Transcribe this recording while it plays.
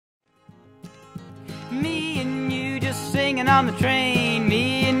Me and you just singing on the train,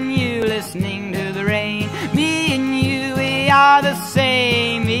 me and you listening to the rain. Me and you, we are the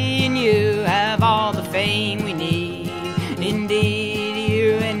same, me and you have all the fame we need. Indeed,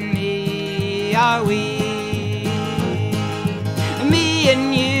 you and me are we. Me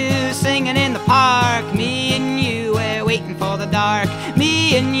and you singing in the park, me and you, we're waiting for the dark.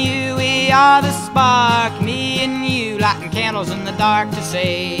 Me and you, we are the spark, me and you lighting candles in the dark to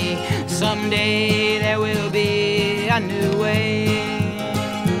say someday there will be a new way.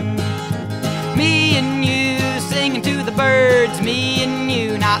 Me and you singing to the birds, me and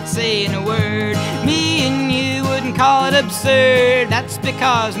you not saying a word. Me and you wouldn't call it absurd, that's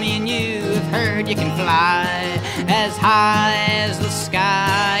because me and you have heard you can fly as high as the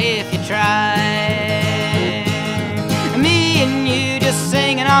sky if you try. Me and you just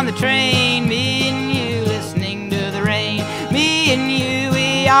singing on the train, me and you listening to the rain. Me and you,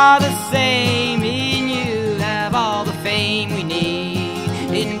 we are the same, me and you have all the fame we need.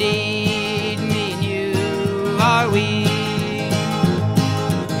 Indeed, me and you are we.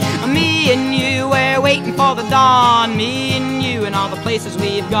 Me and you, we're waiting for the dawn, me and you and all the places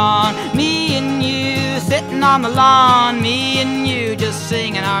we've gone. Me and you sitting on the lawn, me and you just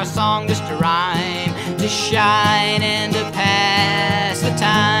singing our song just to rhyme, to shine and to pass the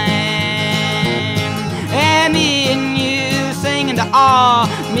time. And me and you singing to all,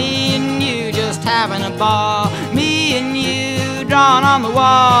 me and you just having a ball. Me and you drawn on the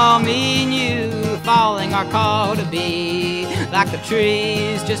wall, me and you following our call to be like the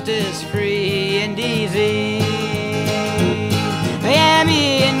trees, just as free and easy. Yeah,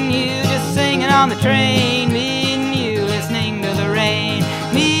 me and you just singing on the train, me and you listening to the rain.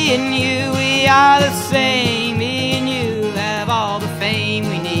 Me and you, we are the same.